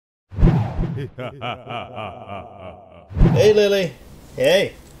Hey Lily.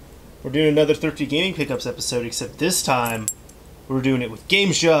 Hey. We're doing another Thrifty Gaming Pickups episode, except this time we're doing it with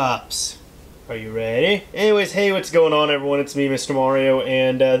game shops. Are you ready? Anyways, hey, what's going on everyone? It's me, Mr. Mario,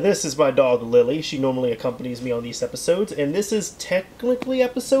 and this is my dog Lily. She normally accompanies me on these episodes, and this is technically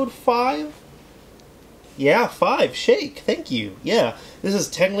episode 5? Yeah, 5. Shake. Thank you. Yeah, this is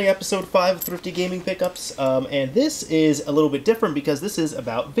technically episode 5 of Thrifty Gaming Pickups, and this is a little bit different because this is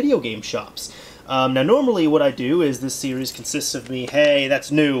about video game shops. Now, normally what I do is this series consists of me... Hey,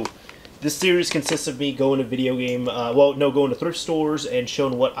 that's new. This series consists of me going to going to thrift stores and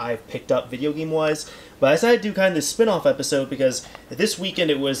showing what I've picked up video game-wise. But I decided to do kind of this spin-off episode because this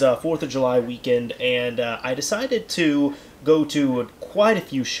weekend it was 4th of July weekend, and I decided to go to quite a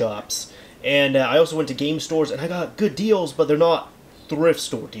few shops. And I also went to game stores, and I got good deals, but they're not thrift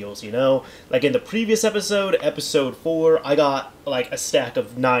store deals, you know? Like in the previous episode, episode 4, I got like a stack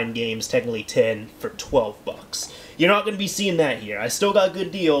of 9 games, technically 10, for 12 bucks. You're not going to be seeing that here. I still got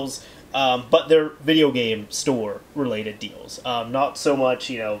good deals, but they're video game store related deals. Not so much,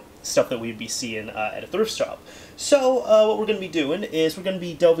 you know, stuff that we'd be seeing at a thrift shop. So what we're going to be doing is we're going to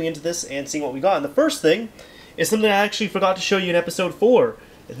be delving into this and seeing what we got. And the first thing is something I actually forgot to show you in episode 4.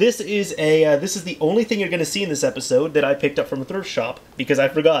 This is the only thing you're going to see in this episode that I picked up from a thrift shop because I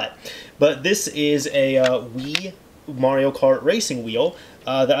forgot. But this is a Wii Mario Kart racing wheel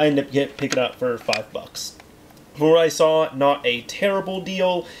that I ended up picking up for $5. From what I saw, not a terrible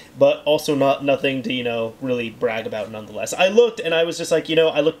deal, but also nothing to, you know, really brag about nonetheless. I looked and I was just like, you know,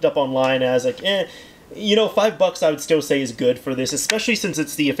 I looked up online and I was like, you know, $5 I would still say is good for this, especially since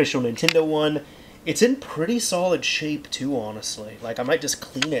it's the official Nintendo one. It's in pretty solid shape too, honestly. Like, I might just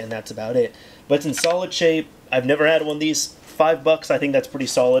clean it and that's about it. But it's in solid shape. I've never had one of these. $5, I think that's pretty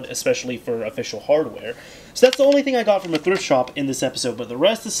solid, especially for official hardware. So that's the only thing I got from a thrift shop in this episode. But the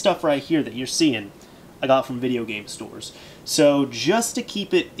rest of the stuff right here that you're seeing, I got from video game stores. So just to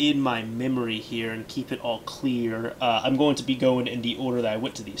keep it in my memory here and keep it all clear, I'm going to be going in the order that I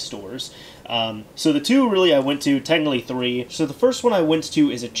went to these stores. So the two really I went to, technically 3. So the first one I went to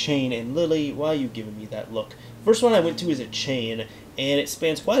is a chain, and Lily, why are you giving me that look? First one I went to is a chain, and it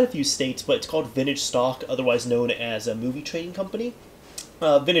spans quite a few states, but it's called Vintage Stock, otherwise known as a movie trading company.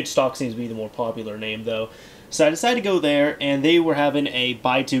 Vintage Stock seems to be the more popular name, though. So I decided to go there, and they were having a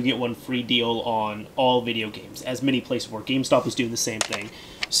buy 2 get 1 free deal on all video games, as many places were. GameStop was doing the same thing.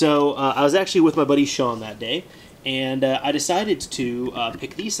 So I was actually with my buddy Sean that day, and I decided to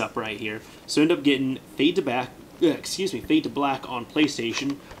pick these up right here. So I ended up getting Fade to Black on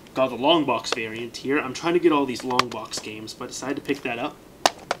PlayStation. Got the long box variant here. I'm trying to get all these long box games, but I decided to pick that up.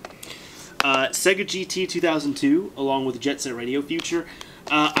 Sega GT 2002, along with Jet Set Radio Future.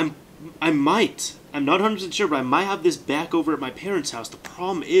 I'm not 100% sure, but I might have this back over at my parents' house. The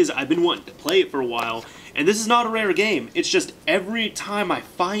problem is I've been wanting to play it for a while, and this is not a rare game. It's just every time I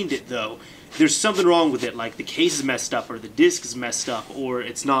find it, though, there's something wrong with it, like the case is messed up, or the disc is messed up, or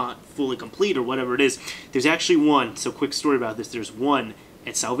it's not fully complete, or whatever it is. There's actually one, so quick story about this, there's one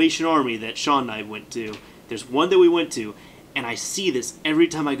at Salvation Army that Sean and I went to. There's one that we went to, and I see this every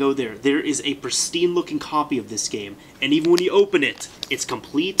time I go there. There is a pristine-looking copy of this game, and even when you open it, it's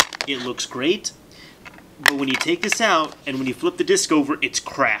complete, it looks great, but when you take this out, and when you flip the disc over, it's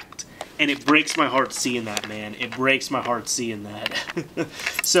cracked. And it breaks my heart seeing that, man. It breaks my heart seeing that.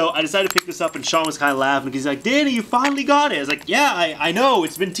 So I decided to pick this up, and Sean was kind of laughing, because he's like, Danny, you finally got it. I was like, yeah, I know,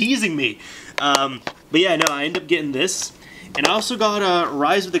 it's been teasing me. But yeah, no, I ended up getting this. And I also got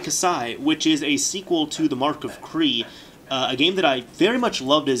Rise of the Kasai, which is a sequel to The Mark of Kree. A game that I very much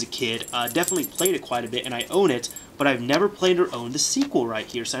loved as a kid, definitely played it quite a bit, and I own it, but I've never played or owned the sequel right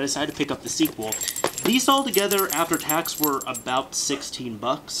here, so I decided to pick up the sequel. These all together, after tax, were about 16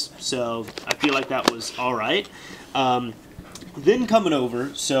 bucks, so I feel like that was alright. Then coming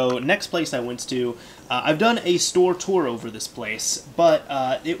over, so next place I went to, I've done a store tour over this place, but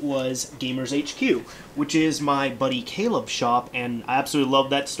it was Gamers HQ, which is my buddy Caleb's shop, and I absolutely love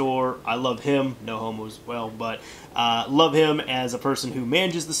that store. I love him, no homo as well, but love him as a person who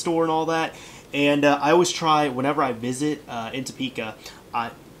manages the store and all that. And I always try, whenever I visit in Topeka,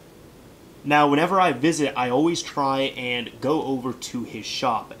 whenever I visit, I always try and go over to his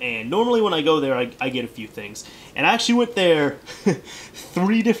shop. And normally when I go there, I get a few things. And I actually went there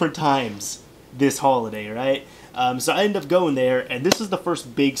 3 different times this holiday, right? So I ended up going there, and this is the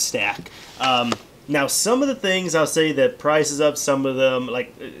first big stack. Now, some of the things, I'll say the price is up, some of them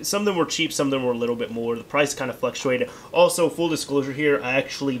were cheap, some of them were a little bit more. The price kind of fluctuated. Also, full disclosure here, I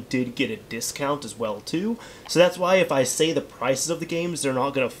actually did get a discount as well, too. So that's why if I say the prices of the games, they're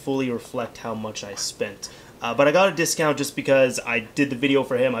not going to fully reflect how much I spent. But I got a discount just because I did the video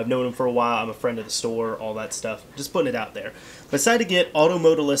for him. I've known him for a while. I'm a friend of the store, all that stuff. Just putting it out there. But decided to get Auto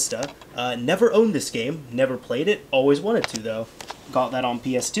Modalista. Never owned this game. Never played it. Always wanted to, though. Got that on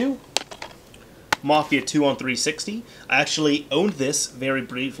PS2. Mafia 2 on 360. I actually owned this very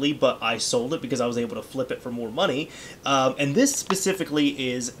briefly, but I sold it because I was able to flip it for more money. And this specifically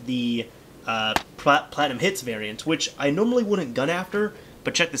is the Platinum Hits variant, which I normally wouldn't gun after,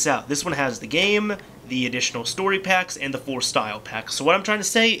 but check this out. This one has the game, the additional story packs, and the 4 style packs. So what I'm trying to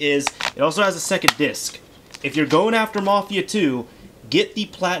say is, it also has a second disc. If you're going after Mafia 2, get the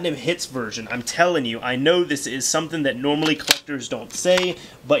Platinum Hits version. I'm telling you, I know this is something that normally collectors don't say,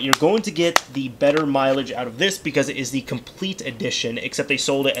 but you're going to get the better mileage out of this because it is the complete edition, except they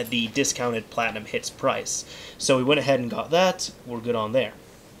sold it at the discounted Platinum Hits price. So we went ahead and got that. We're good on there.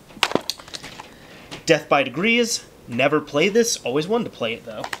 Death by Degrees. Never played this. Always wanted to play it,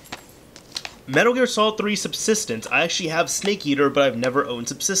 though. Metal Gear Solid 3 Subsistence. I actually have Snake Eater, but I've never owned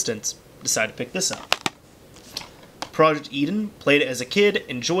Subsistence. Decided to pick this up. Project Eden. Played it as a kid.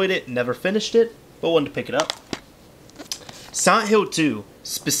 Enjoyed it. Never finished it, but wanted to pick it up. Silent Hill 2.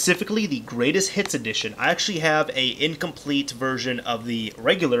 Specifically the Greatest Hits Edition. I actually have a incomplete version of the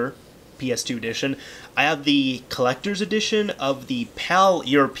regular PS2 edition. I have the Collector's Edition of the PAL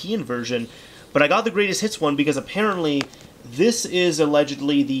European version, but I got the Greatest Hits one because apparently this is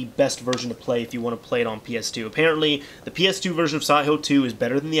allegedly the best version to play if you want to play it on PS2. Apparently, the PS2 version of Silent Hill 2 is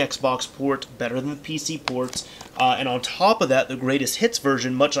better than the Xbox port, better than the PC ports, and on top of that, the Greatest Hits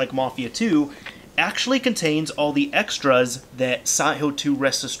version, much like Mafia 2, actually contains all the extras that Silent Hill 2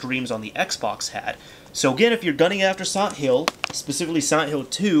 Rest of Streams on the Xbox had. So again, if you're gunning after Silent Hill, specifically Silent Hill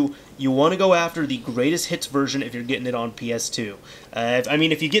 2, you want to go after the Greatest Hits version if you're getting it on PS2. I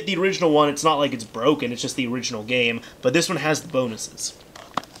mean, if you get the original one, it's not like it's broken, it's just the original game, but this one has the bonuses.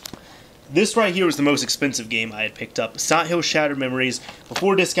 This right here was the most expensive game I had picked up. Silent Hill Shattered Memories.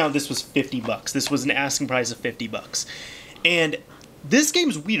 Before discount, this was $50. This was an asking price of $50. And this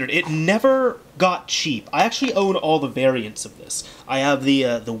game's weird. It never got cheap. I actually own all the variants of this. I have the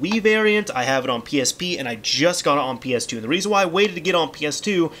Wii variant, I have it on PSP, and I just got it on PS2. And the reason why I waited to get on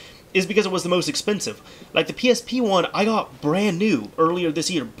PS2 is because it was the most expensive. Like the PSP one, I got brand new earlier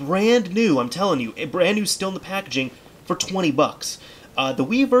this year. Brand new, I'm telling you. Brand new, still in the packaging, for $20. The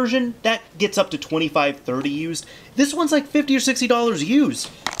Wii version, that gets up to $25, $30 used. This one's like $50 or $60 used.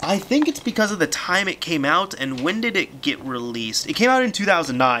 I think it's because of the time it came out, and when did it get released? It came out in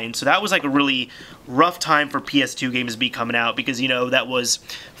 2009, so that was like a really rough time for PS2 games to be coming out, because, you know, that was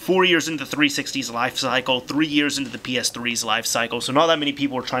 4 years into the 360's life cycle, 3 years into the PS3's life cycle, so not that many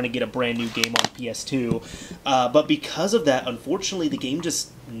people were trying to get a brand new game on PS2. But because of that, unfortunately, the game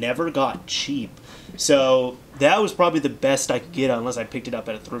just never got cheap. So that was probably the best I could get unless I picked it up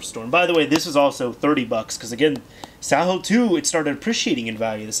at a thrift store. And by the way, this is also $30 because, again, Silent Hill 2, it started appreciating in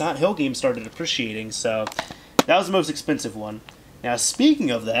value. The Silent Hill game started appreciating, so that was the most expensive one. Now,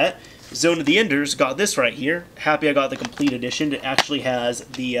 speaking of that, Zone of the Enders got this right here. Happy I got the complete edition. It actually has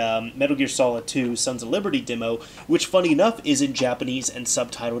the Metal Gear Solid 2 Sons of Liberty demo, which, funny enough, is in Japanese and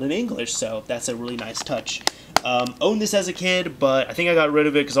subtitled in English, so that's a really nice touch. Owned this as a kid, but I think I got rid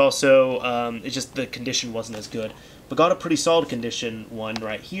of it because also it's just the condition wasn't as good. But got a pretty solid condition one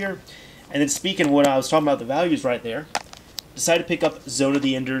right here. And then speaking when I was talking about the values right there, decided to pick up Zone of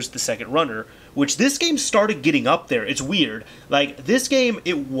the Enders, the second runner, which this game started getting up there. It's weird. Like, this game,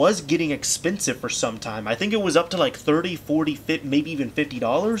 it was getting expensive for some time. I think it was up to like $30, $40, $50, maybe even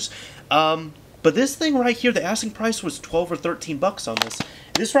 $50. But this thing right here, the asking price was $12 or $13 on this.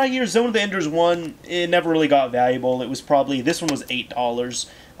 This right here, Zone of the Enders 1, it never really got valuable. It was probably, this one was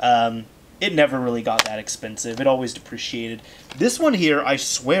 $8. It never really got that expensive. It always depreciated. This one here, I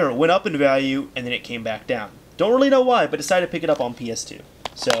swear, it went up in value and then it came back down. Don't really know why, but decided to pick it up on PS2.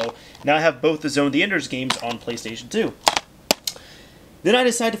 So now I have both the Zone of the Enders games on PlayStation 2. Then I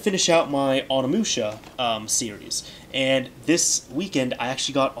decided to finish out my Onimusha series. And this weekend, I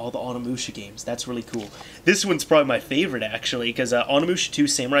actually got all the Onimusha games. That's really cool. This one's probably my favorite, actually, because Onimusha 2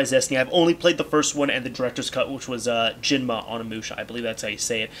 Samurai Destiny, I've only played the first one and the director's cut, which was Jinma Onimusha. I believe that's how you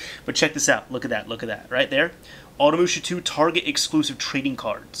say it. But check this out. Look at that, right there. Onimusha 2 Target exclusive trading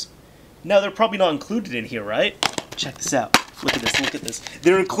cards. Now, they're probably not included in here, right? Check this out. Look at this, look at this.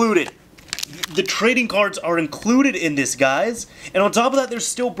 They're included. The trading cards are included in this, guys. And on top of that, they're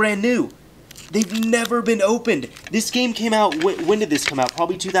still brand new. They've never been opened. This game came out, when did this come out?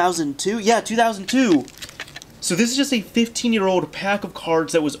 Probably 2002? Yeah, 2002. So this is just a 15-year-old pack of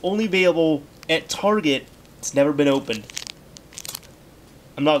cards that was only available at Target. It's never been opened.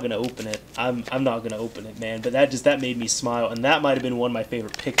 I'm not going to open it. I'm not going to open it, man. But that made me smile. And that might have been one of my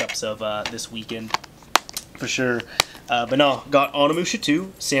favorite pickups of this weekend. for sure. But no, got Onimusha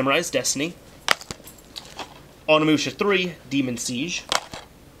 2, Samurai's Destiny, Onimusha 3, Demon Siege,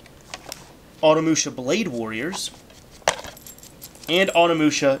 Onimusha Blade Warriors, and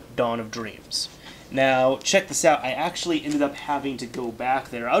Onimusha Dawn of Dreams. Now, check this out. I actually ended up having to go back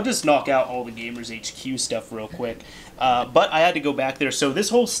there. I'll just knock out all the Gamers HQ stuff real quick. But I had to go back there. So this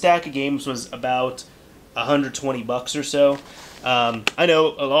whole stack of games was about $120 or so. I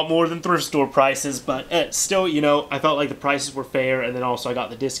know, a lot more than thrift store prices, but still, you know, I felt like the prices were fair, and then also I got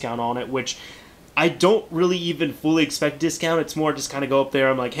the discount on it, which I don't really even fully expect discount. It's more just kind of go up there,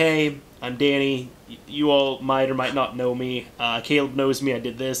 I'm like, hey, I'm Danny, you all might or might not know me, Caleb knows me, I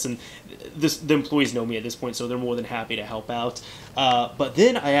did this, and the employees know me at this point, so they're more than happy to help out. But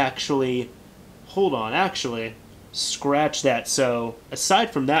then I actually, scratch that. So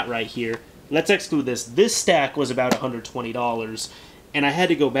aside from that right here, let's exclude this. This stack was about $120, and I had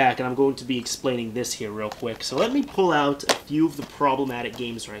to go back, and I'm going to be explaining this here real quick. So let me pull out a few of the problematic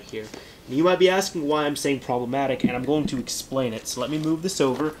games right here. And you might be asking why I'm saying problematic, and I'm going to explain it. So let me move this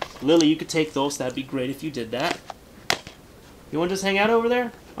over. Lily, you could take those. That'd be great if you did that. You want to just hang out over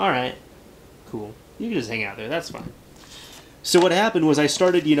there? All right. Cool. You can just hang out there. That's fine. So what happened was I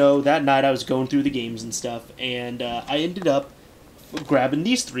started, you know, that night I was going through the games and stuff, and I ended up grabbing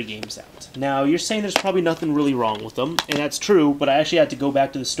these 3 games out. Now, you're saying there's probably nothing really wrong with them, and that's true, but I actually had to go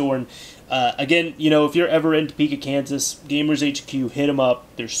back to the store, and again, you know, if you're ever in Topeka, Kansas, Gamers HQ, hit them up.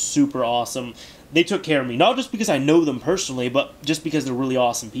 They're super awesome. They took care of me, not just because I know them personally, but just because they're really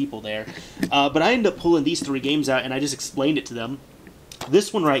awesome people there. But I ended up pulling these 3 games out, and I just explained it to them.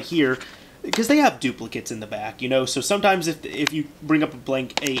 This one right here, because they have duplicates in the back, you know, so sometimes if you bring up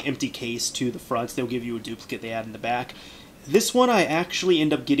a empty case to the front, they'll give you a duplicate they had in the back. This one I actually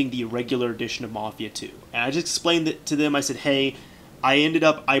end up getting the regular edition of Mafia 2, and I just explained it to them. I said, hey,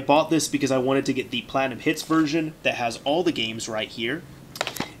 I bought this because I wanted to get the Platinum Hits version that has all the games right here,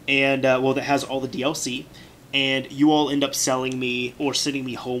 and, well, that has all the DLC, and you all end up selling me or sending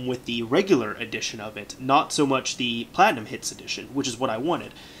me home with the regular edition of it, not so much the Platinum Hits edition, which is what I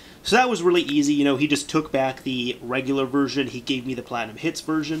wanted. So that was really easy. You know, he just took back the regular version, he gave me the Platinum Hits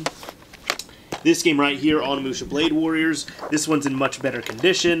version. This game right here, Onimusha Blade Warriors, this one's in much better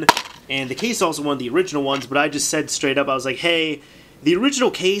condition, and the case also one of the original ones, but I just said straight up, I was like, hey, the original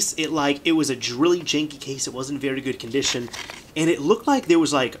case, it was a really janky case, it wasn't in very good condition, and it looked like there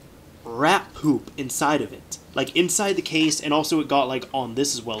was like rat poop inside of it, like inside the case, and also it got like on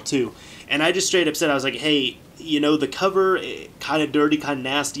this as well too. And I just straight up said, I was like, hey, you know, the cover, kind of dirty, kind of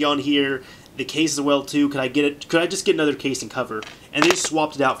nasty on here, the case as well too, could I just get another case and cover? And they just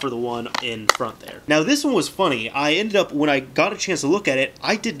swapped it out for the one in front there. Now this one was funny. I ended up, when I got a chance to look at it,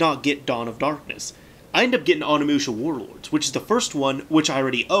 I did not get Dawn of Darkness. I ended up getting Onimusha Warlords, which is the first one, which I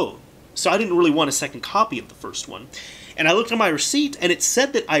already own. So I didn't really want a second copy of the first one. And I looked at my receipt, and it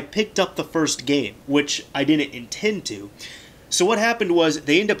said that I picked up the first game, which I didn't intend to. So what happened was,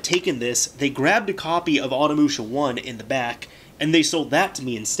 they ended up taking this, they grabbed a copy of Onimusha 1 in the back, and they sold that to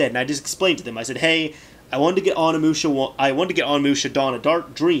me instead. And I just explained to them, I said, hey, I wanted to get Onimusha Dawn of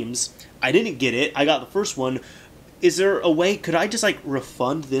Dark Dreams. I didn't get it. I got the first one. Is there a way, could I just like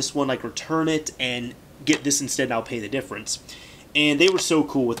refund this one, like return it and get this instead, and I'll pay the difference? And they were so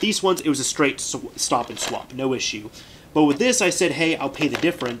cool. With these ones, it was a straight stop and swap, no issue. But with this, I said, hey, I'll pay the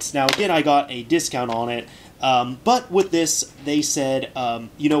difference. Now, again, I got a discount on it. But with this, they said,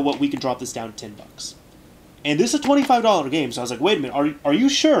 you know what, we can drop this down to $10. And this is a $25 game, so I was like, wait a minute, are you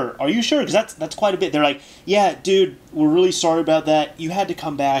sure? Are you sure? Because that's quite a bit. They're like, yeah, dude, we're really sorry about that. You had to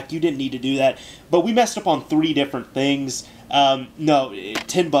come back. You didn't need to do that. But we messed up on 3 different things. No,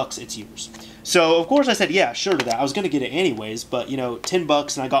 $10, it's yours. So, of course, I said, yeah, sure to that. I was going to get it anyways, but, you know,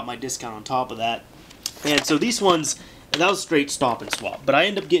 $10, and I got my discount on top of that. And so these ones, that was straight stop and swap. But I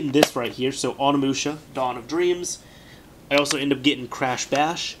ended up getting this right here, so Onimusha, Dawn of Dreams. I also ended up getting Crash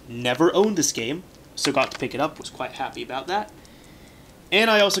Bash. Never owned this game, so got to pick it up. Was quite happy about that.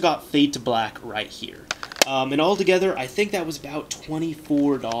 And I also got Fade to Black right here. And altogether, I think that was about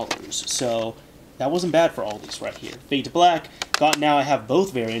 $24. So that wasn't bad for all these right here. Fade to Black. Now I have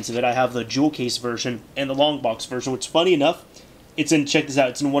both variants of it. I have the jewel case version and the long box version, which, funny enough, it's in, check this out,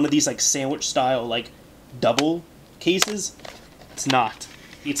 it's in one of these like sandwich style like double cases. It's not.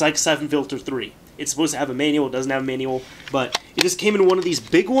 It's like Siphon Filter 3. It's supposed to have a manual, it doesn't have a manual, but it just came in one of these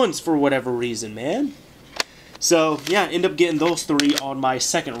big ones for whatever reason, man. So, yeah, I end up getting those 3 on my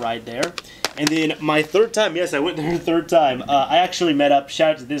second ride there. And then my third time, yes, I went there the third time, I actually met up,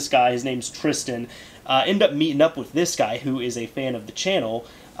 shout out to this guy, his name's Tristan. Ended up meeting up with this guy who is a fan of the channel,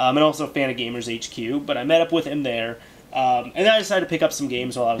 and also a fan of Gamers HQ, but I met up with him there. And then I decided to pick up some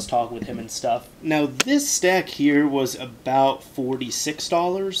games while I was talking with him and stuff. Now, this stack here was about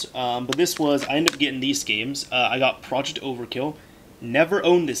 $46, but this was, I ended up getting these games. I got Project Overkill. Never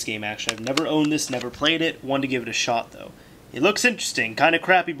owned this game, actually. I've never owned this, never played it. Wanted to give it a shot, though. It looks interesting. Kind of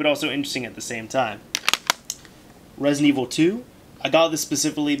crappy, but also interesting at the same time. Resident Evil 2. I got this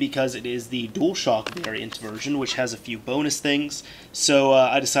specifically because it is the DualShock variant version, which has a few bonus things. So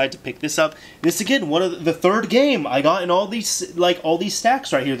I decided to pick this up. This again, one of the third game I got in all these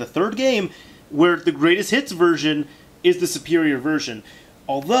stacks right here. The third game where the greatest hits version is the superior version.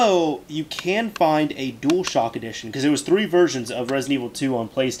 Although you can find a DualShock edition, because there was 3 versions of Resident Evil 2 on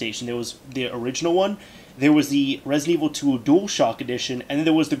PlayStation. There was the original one, there was the Resident Evil 2 DualShock edition, and then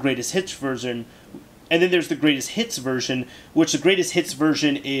there was the greatest hits version. And then there's the greatest hits version, which the greatest hits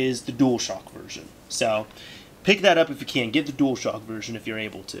version is the DualShock version. So pick that up if you can. Get the DualShock version if you're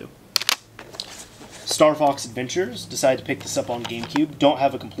able to. Star Fox Adventures. Decided to pick this up on GameCube. Don't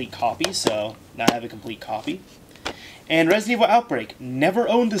have a complete copy, so now I have a complete copy. And Resident Evil Outbreak. Never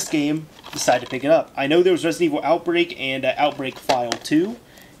owned this game. Decided to pick it up. I know there was Resident Evil Outbreak and Outbreak File 2.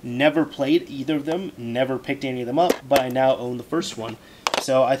 Never played either of them. Never picked any of them up, but I now own the first one.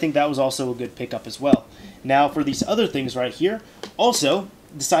 So I think that was also a good pickup as well. Now for these other things right here, also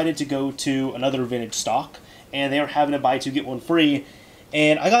decided to go to another vintage stock, and they were having a buy 2 get 1 free,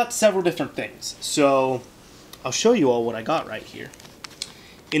 and I got several different things. So I'll show you all what I got right here.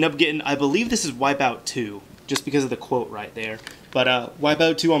 End up getting, I believe this is Wipeout 2, just because of the quote right there. But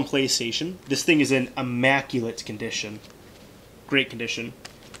Wipeout 2 on PlayStation. This thing is in immaculate condition. Great condition.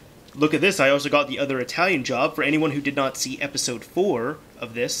 Look at this, I also got the other Italian Job. For anyone who did not see episode 4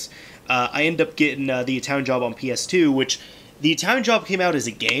 of this, I ended up getting the Italian Job on PS2, which the Italian Job came out as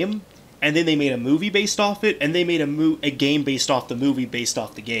a game, and then they made a movie based off it, and they made a game based off the movie based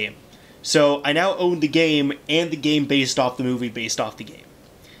off the game. So I now own the game and the game based off the movie based off the game.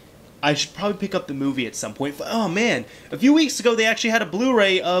 I should probably pick up the movie at some point. Oh man, a few weeks ago they actually had a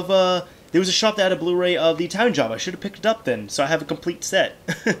Blu-ray of... there was a shop that had a Blu-ray of the Italian Job. I should have picked it up then, so I have a complete set.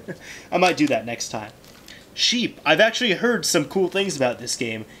 I might do that next time. Sheep. I've actually heard some cool things about this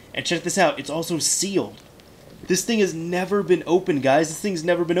game, and check this out, it's also sealed. This thing has never been opened, guys. This thing's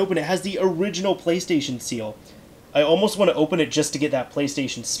never been opened. It has the original PlayStation seal. I almost want to open it just to get that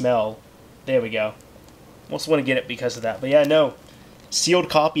PlayStation smell. There we go. Almost want to get it because of that. But yeah, no. Sealed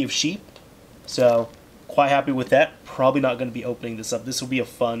copy of Sheep. So... quite happy with that. Probably not going to be opening this up. This will be a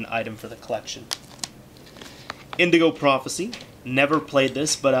fun item for the collection. Indigo Prophecy. Never played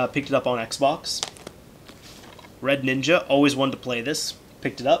this, but picked it up on Xbox. Red Ninja. Always wanted to play this.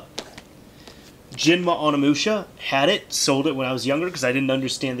 Picked it up. Jinma Onimusha. Had it. Sold it when I was younger because I didn't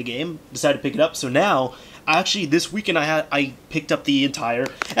understand the game. Decided to pick it up. So now, actually, this weekend I picked up the entire...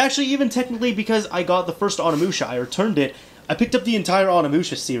 Actually, even technically because I got the first Onimusha. I returned it. I picked up the entire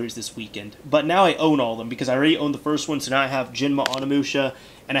Onimusha series this weekend, but now I own all of them because I already owned the first one, so now I have Jinma Onimusha,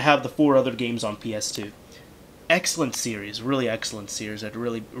 and I have the 4 other games on PS2. Excellent series, really excellent series. I'd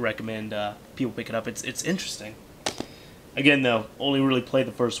really recommend people pick it up. It's interesting. Again, though, only really played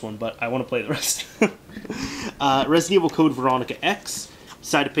the first one, but I want to play the rest. Resident Evil Code Veronica X.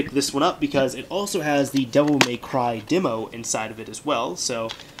 Decided to pick this one up because it also has the Devil May Cry demo inside of it as well, so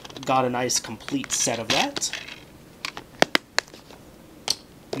got a nice complete set of that.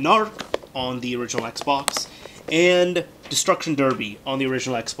 Narc on the original Xbox, and Destruction Derby on the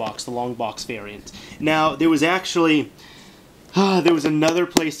original Xbox, the long box variant. Now, there was actually... there was another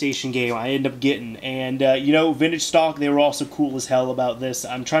PlayStation game I ended up getting, and, you know, Vintage Stock, they were also cool as hell about this.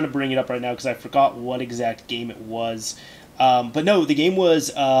 I'm trying to bring it up right now because I forgot what exact game it was. But no, the game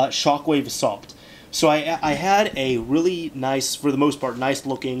was Shockwave Assault. So I had a really nice, for the most part,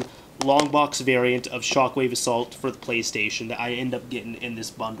 nice-looking long box variant of Shockwave Assault for the PlayStation that I end up getting in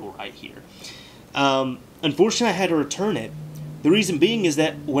this bundle right here. Unfortunately, I had to return it. The reason being is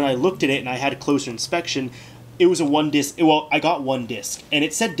that when I looked at it and I had a closer inspection, it was a 1-disc... Well, I got 1 disc, and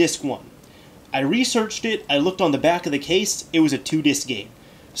it said disc 1. I researched it, I looked on the back of the case, it was a 2-disc game.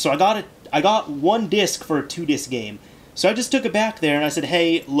 So I got 1 disc for a 2-disc game. So I just took it back there and I said,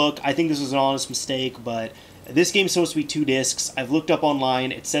 hey, look, I think this was an honest mistake, but this game's supposed to be 2 discs. I've looked up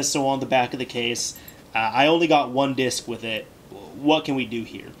online. It says so on the back of the case. I only got 1 disc with it. What can we do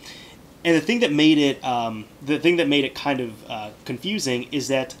here? And the thing that made it kind of confusing is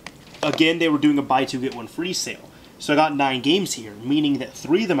that, again, they were doing a buy 2 get 1 free sale. So I got 9 games here, meaning that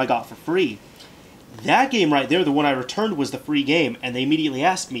 3 of them I got for free. That game right there, the one I returned, was the free game, and they immediately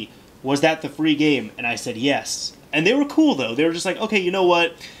asked me, was that the free game? And I said yes. And they were cool, though. They were just like, okay, you know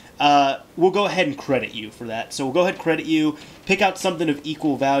what? we'll go ahead and credit you for that. So we'll go ahead and credit you, pick out something of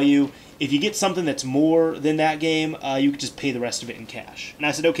equal value. If you get something that's more than that game, you could just pay the rest of it in cash. And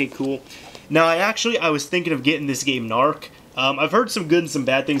I said, okay, cool. Now, I was thinking of getting this game, Narc. I've heard some good and some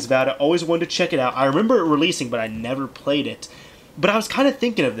bad things about it. Always wanted to check it out. I remember it releasing, but I never played it. But I was kind of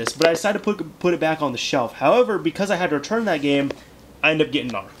thinking of this, but I decided to put it back on the shelf. However, because I had to return that game, I ended up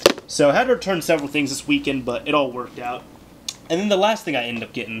getting Narc. So I had to return several things this weekend, but it all worked out. And then the last thing I ended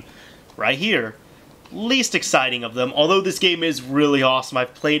up getting, right here, least exciting of them, although this game is really awesome.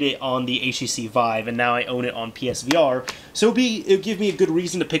 I've played it on the HTC Vive, and now I own it on PSVR, so it'd give me a good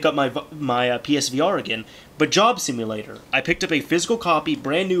reason to pick up my PSVR again. But Job Simulator. I picked up a physical copy,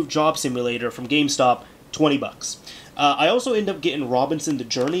 brand new Job Simulator from GameStop, 20 bucks. I also ended up getting Robinson the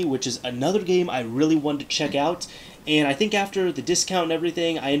Journey, which is another game I really wanted to check out, and I think after the discount and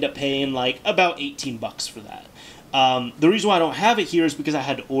everything, I ended up paying like about 18 bucks for that. The reason why I don't have it here is because I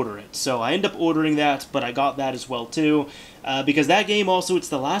had to order it. So I ended up ordering that, but I got that as well too. Because that game also, it's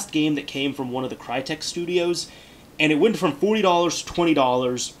the last game that came from one of the Crytek studios. And it went from $40 to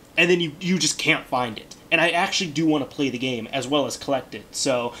 $20, and then you just can't find it. And I actually do want to play the game as well as collect it.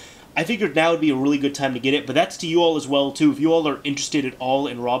 So I figured now would be a really good time to get it. But that's to you all as well too. If you all are interested at all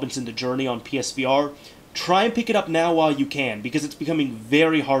in Robinson the Journey on PSVR, try and pick it up now while you can, because it's becoming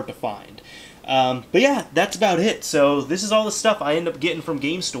very hard to find. But yeah, that's about it. So this is all the stuff I ended up getting from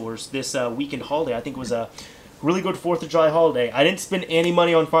game stores this weekend holiday. I think it was a really good 4th of July holiday. I didn't spend any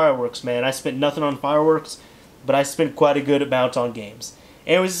money on fireworks, man. I spent nothing on fireworks, but I spent quite a good amount on games.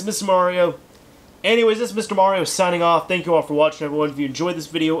 Anyways, this is Mr. Mario. This is Mr. Mario signing off. Thank you all for watching, everyone. If you enjoyed this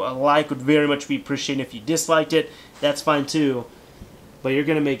video, a like would very much be appreciated. If you disliked it, that's fine too. But you're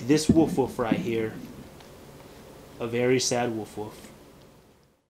going to make this woof woof right here a very sad woof woof.